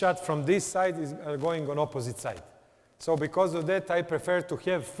missed shot from this side is going on opposite side. So because of that, I prefer to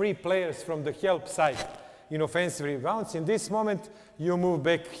have 3 players from the help side in offensive rebounds. In this moment, you move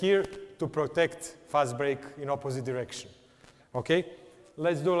back here to protect fast break in opposite direction. Okay?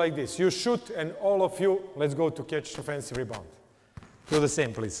 Let's do like this. You shoot, and all of you, let's go to catch offensive rebound. Do the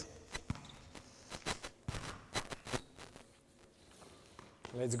same, please.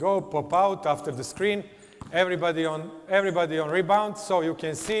 Let's go, pop out after the screen. Everybody on rebound, so you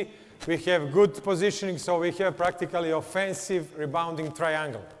can see we have good positioning, so we have practically offensive rebounding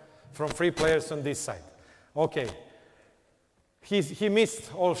triangle from 3 players on this side. Okay, he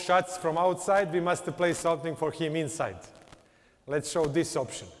missed all shots from outside. We must play something for him inside. Let's show this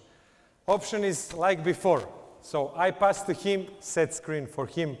option. Option is like before. So I pass to him, set screen for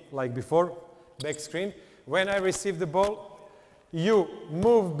him like before, back screen. When I receive the ball, you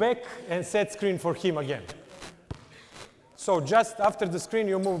move back and set screen for him again. So just after the screen,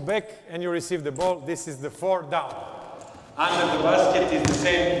 you move back and you receive the ball. This is the 4 down. Under the basket is the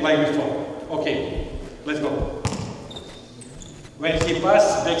same like before. Okay, let's go. When he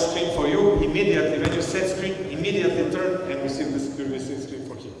passes back screen for you, immediately, when you set screen, immediately turn and receive the screen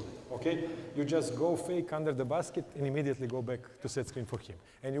for him. Okay? You just go fake under the basket and immediately go back to set screen for him.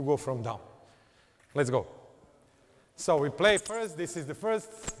 And you go from down. Let's go. So we play first. This is the first.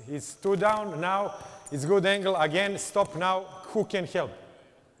 It's 2 down. Now it's good angle. Again, stop now. Who can help?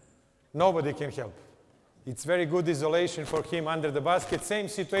 Nobody can help. It's very good isolation for him under the basket. Same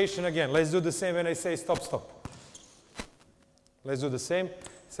situation again. Let's do the same when I say stop, stop. Let's do the same.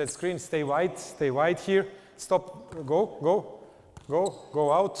 Set screen. Stay wide here. Stop. Go, go, go,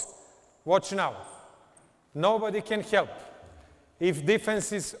 go out. Watch now. Nobody can help. If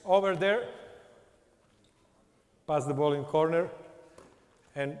defense is over there, pass the ball in corner,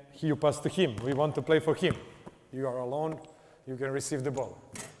 and you pass to him. We want to play for him. You are alone, you can receive the ball.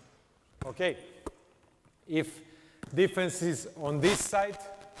 Okay. If defense is on this side,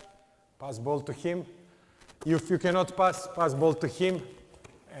 pass ball to him. If you cannot pass ball to him,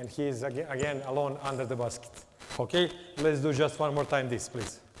 and he is again alone under the basket. Okay, let's do just one more time this,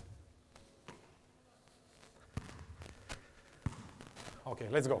 please. Okay,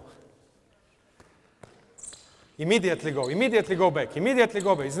 let's go. Immediately go back, immediately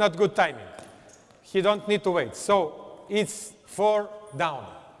go back. It's not good timing. He don't need to wait. So it's 4 down.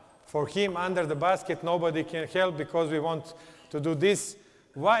 For him under the basket, nobody can help because we want to do this.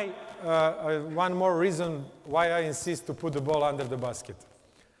 Why? One more reason why I insist to put the ball under the basket.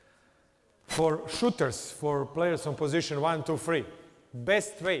 For shooters, for players on position 1, 2, 3,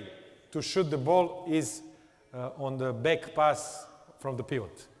 best way to shoot the ball is on the back pass from the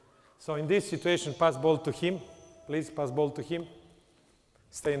pivot. So in this situation, pass ball to him. Please pass ball to him.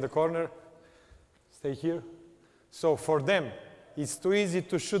 Stay in the corner. Stay here. So for them, it's too easy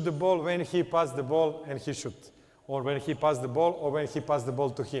to shoot the ball when he passes the ball and he shoots. Or when he passes the ball or when he passes the ball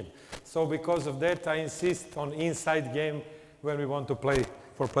to him. So because of that, I insist on inside game when we want to play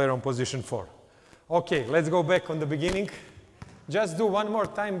for player on position 4. Okay, let's go back on the beginning. Just do one more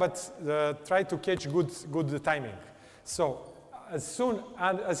time, but try to catch good timing. So as soon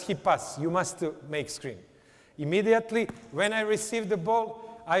as he passes, you must make screen. Immediately, when I receive the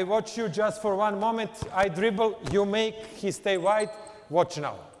ball, I watch you just for one moment. I dribble, you make, he stay wide. Watch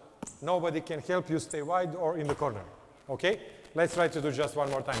now. Nobody can help you stay wide or in the corner. Okay? Let's try to do just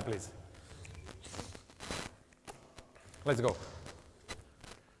one more time, please. Let's go.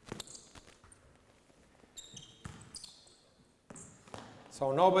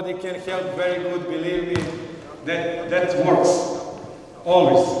 So nobody can help. Very good, believe me. That works.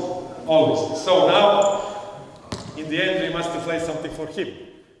 Always. Always. So now, in the end, we must play something for him.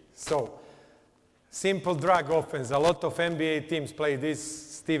 So, simple drag offense. A lot of NBA teams play this.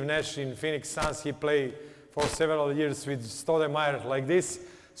 Steve Nash in Phoenix Suns, he played for several years with Stoudemire like this.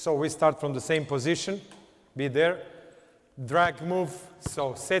 So we start from the same position. Be there. Drag move.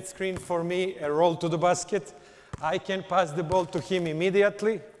 So set screen for me, a roll to the basket. I can pass the ball to him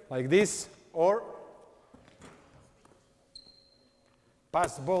immediately, like this, or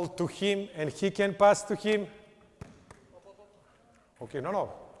pass ball to him and he can pass to him. Okay,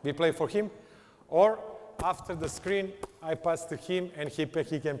 no. We play for him. Or after the screen, I pass to him and he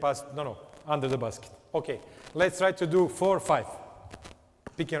can pass, under the basket. Okay, let's try to do 4, 5.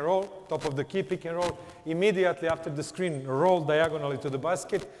 pick and roll, top of the key, pick and roll. Immediately after the screen, roll diagonally to the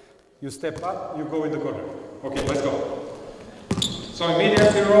basket. You step up, you go in the corner. Okay, let's go. So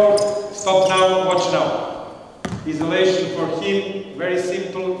immediately roll, stop now, watch now. Isolation for him, very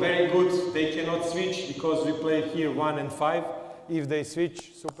simple, very good. They cannot switch because we play here 1 and 5. If they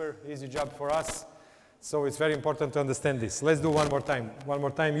switch, super easy job for us. So it's very important to understand this. Let's do one more time. One more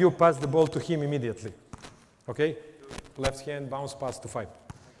time. You pass the ball to him immediately. Okay? Left hand, bounce pass to 5.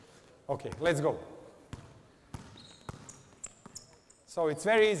 Okay, let's go. So it's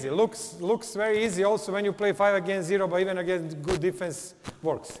very easy. Looks very easy also when you play 5 against 0, but even against good defense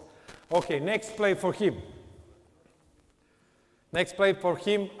works. Okay, next play for him. Next play for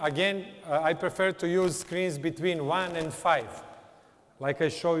him, again, I prefer to use screens between 1 and 5. Like I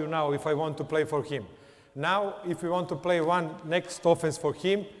show you now if I want to play for him. Now, if we want to play one next offense for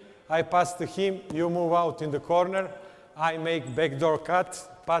him, I pass to him, you move out in the corner, I make backdoor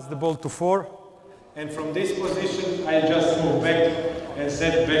cut, pass the ball to 4, and from this position, I just move back and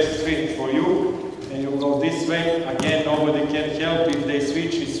set back screen for you, and you go this way. Again, nobody can help. If they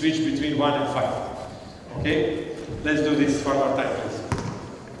switch, you switch between 1 and 5. Okay? Let's do this one more time, please.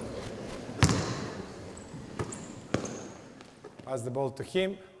 Pass the ball to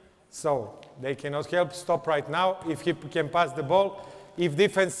him. So they cannot help. Stop right now. If he can pass the ball, if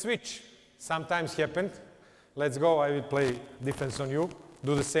defense switch, sometimes happen. Let's go. I will play defense on you.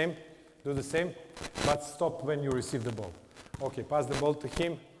 Do the same. Do the same. But stop when you receive the ball. Okay, pass the ball to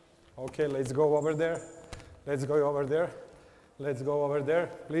him. Okay, let's go over there. Let's go over there. Let's go over there,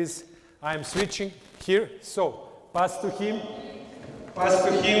 please. I'm switching here. So pass to him. Pass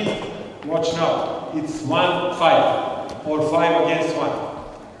to him. Watch now. It's 1-5 or 5 against 1.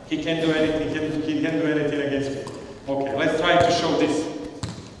 He can't do anything. He can't do anything against me. Okay, let's try to show this.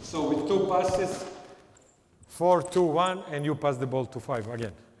 So with 2 passes, 4, 2, 1, and you pass the ball to 5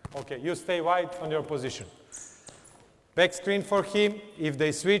 again. Okay, you stay wide on your position. Back screen for him. If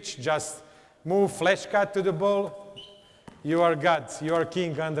they switch, just move, flash cut to the ball. You are God. You are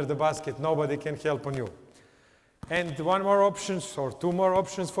king under the basket. Nobody can help on you. And one more option, or 2 more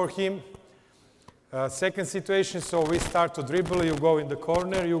options for him. Second situation, so we start to dribble. You go in the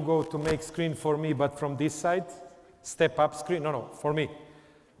corner. You go to make screen for me, but from this side. Step up screen. No, for me.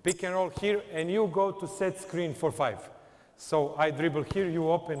 Pick and roll here, and you go to set screen for 5. So I dribble here. You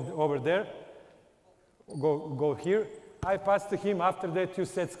open over there. Go here. I pass to him. After that, you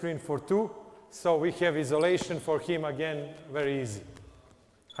set screen for 2. So we have isolation for him again, very easy.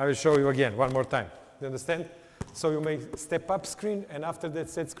 I will show you again, one more time. You understand? So you make step up screen, and after that,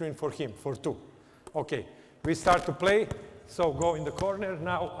 set screen for him, for 2. Okay, we start to play. So go in the corner.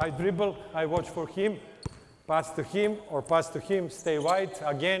 Now I dribble. I watch for him. Pass to him or pass to him. Stay wide.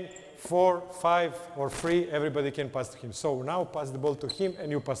 Again, 4, 5, or 3. Everybody can pass to him. So now pass the ball to him,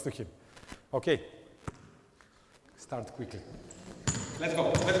 and you pass to him. Okay. Start quickly. Let's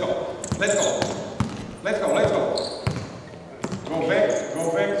go, let's go, let's go, let's go, let's go. Go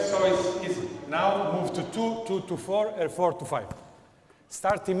back, so it's easy. Now move to 2, 2 to 4, and 4 to 5.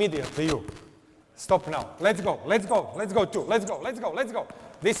 Start immediately, you. Stop now. Let's go, let's go, let's go 2, let's go, let's go, let's go.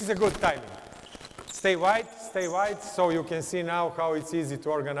 This is a good timing. Stay wide, so you can see now how it's easy to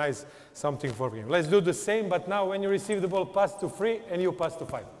organize something for him. Let's do the same, but now when you receive the ball, pass to 3, and you pass to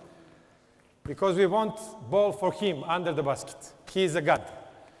 5. Because we want ball for him under the basket. He is a god.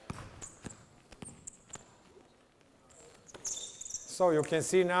 So you can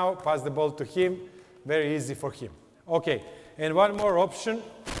see now, pass the ball to him. Very easy for him. Okay, and one more option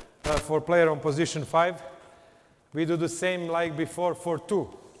for player on position 5. We do the same like before for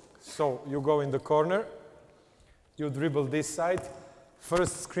 2. So you go in the corner. You dribble this side.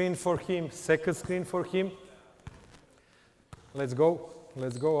 First screen for him, second screen for him. Let's go.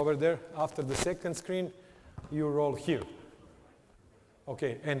 Let's go over there. After the second screen, you roll here.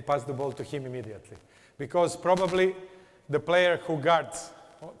 Okay, and pass the ball to him immediately. Because probably the player who guards,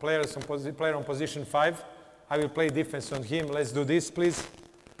 player on position 5, I will play defense on him. Let's do this, please.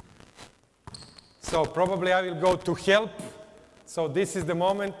 So probably I will go to help. So this is the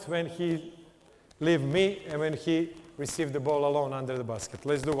moment when he leave me and when he receive the ball alone under the basket.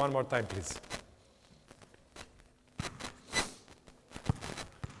 Let's do one more time, please.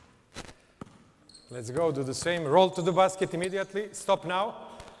 Let's go, do the same. Roll to the basket immediately. Stop now.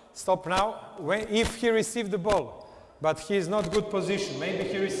 Stop now. If he received the ball, but he is not good position, maybe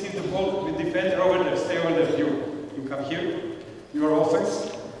he received the ball with defender over there. Stay over there. You come here. Your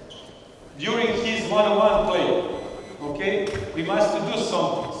offense. During his one-on-one play, okay, we must do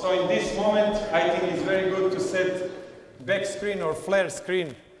something. So in this moment, I think it's very good to set back screen or flare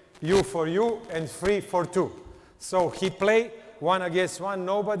screen, you for you and 3 for 2. So he play one against one.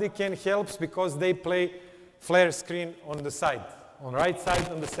 Nobody can help because they play flare screen on the side, on right side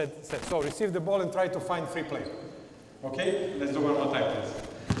on the set. So receive the ball and try to find free play. Okay? Let's do one more time, please.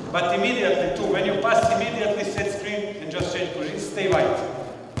 But immediately too, when you pass immediately set screen and just change position, stay wide.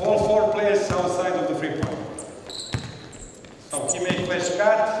 All 4 players outside of the free point. So he make flash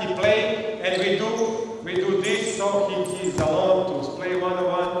cut, he play, and we do this, so he is alone to play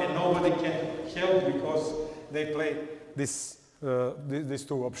one-on-one, and nobody can help because they play these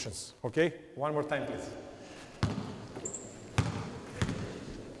 2 options. Okay? One more time, please.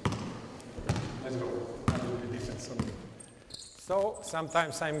 Let's go. So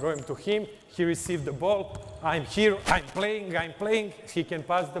sometimes I'm going to him, he received the ball, I'm here, I'm playing, he can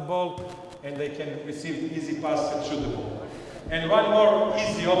pass the ball, and they can receive easy pass and shoot the ball. And one more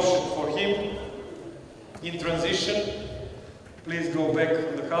easy option for him, in transition, please go back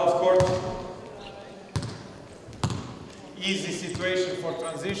on the half court. Easy situation for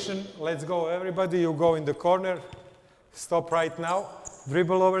transition, let's go everybody, you go in the corner, stop right now,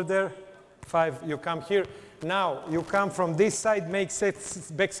 dribble over there, 5, you come here. Now, you come from this side, make set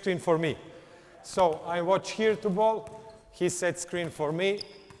back screen for me. So, I watch here to ball, he set screen for me,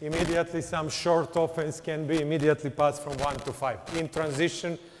 immediately some short offense can be immediately passed from 1 to 5. In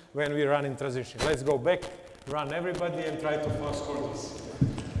transition, when we run in transition. Let's go back, run everybody and try to score this.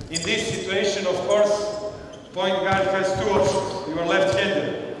 In this situation, of course, point guard has 2 options. You are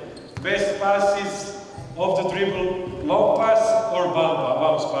left-handed. Best pass is off the dribble, low pass or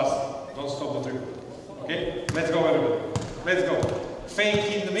bounce pass. Don't stop the dribble. Okay, let's go everybody. Let's go.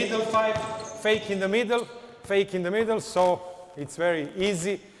 Fake in the middle 5, fake in the middle, fake in the middle. So it's very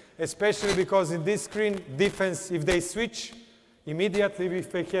easy, especially because in this screen, defense, if they switch, immediately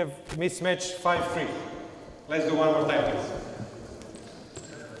if they have mismatch 5-3. Let's do one more time, please.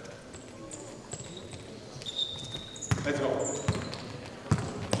 Let's go.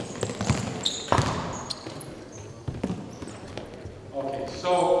 Okay,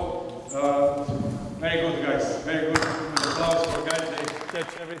 so very good, guys. Very good. Applause for guys. They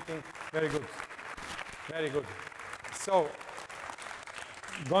catch everything. Very good. Very good. So,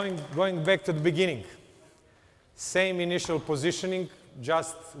 going back to the beginning. Same initial positioning,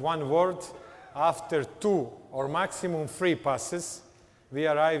 just one word. After 2 or maximum 3 passes, we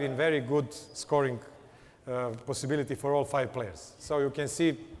arrive in very good scoring possibility for all 5 players. So you can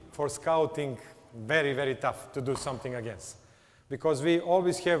see for scouting, very, very tough to do something against. Because we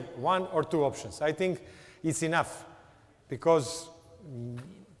always have 1 or 2 options. I think it's enough because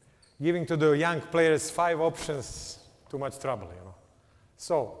giving to the young players 5 options, too much trouble, you know.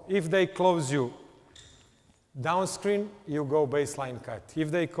 So if they close you down screen, you go baseline cut.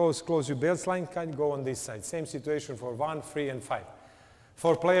 If they close you baseline cut, go on this side. Same situation for 1, 3, and 5.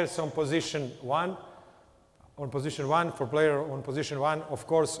 For players on position 1, for player on position 1, of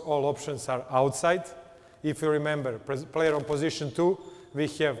course, all options are outside. If you remember, player on position 2, we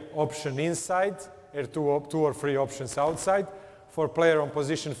have option inside, or 2 or 3 options outside. For player on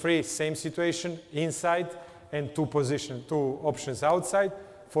position 3, same situation, inside, and 2 options outside.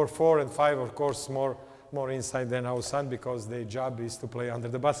 For 4 and 5, of course, more inside than outside because their job is to play under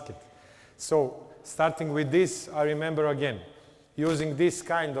the basket. So, starting with this, I remember again, using this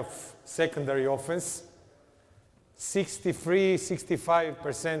kind of secondary offense,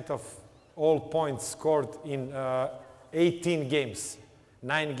 63–65% of all points scored in 18 games.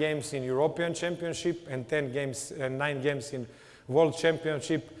 9 games in European Championship and 9 games in World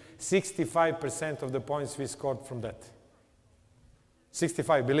Championship. 65% of the points we scored from that.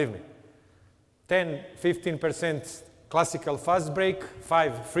 65, believe me. 10–15% classical fast break,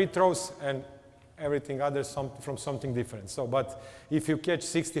 5 free throws, and everything other from something different. So, but if you catch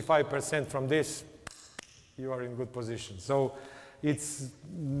 65% from this, you are in good position. So it's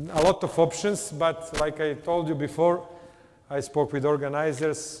a lot of options, but like I told you before, I spoke with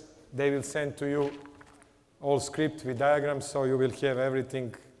organizers. They will send to you all script with diagrams, so you will have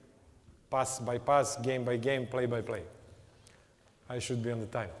everything pass by pass, game by game, play by play. I should be on the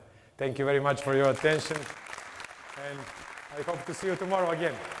time. Thank you very much for your attention, and I hope to see you tomorrow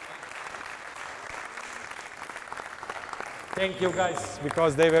again. Thank you guys,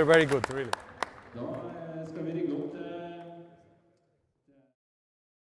 because they were very good, really. No, it's very good.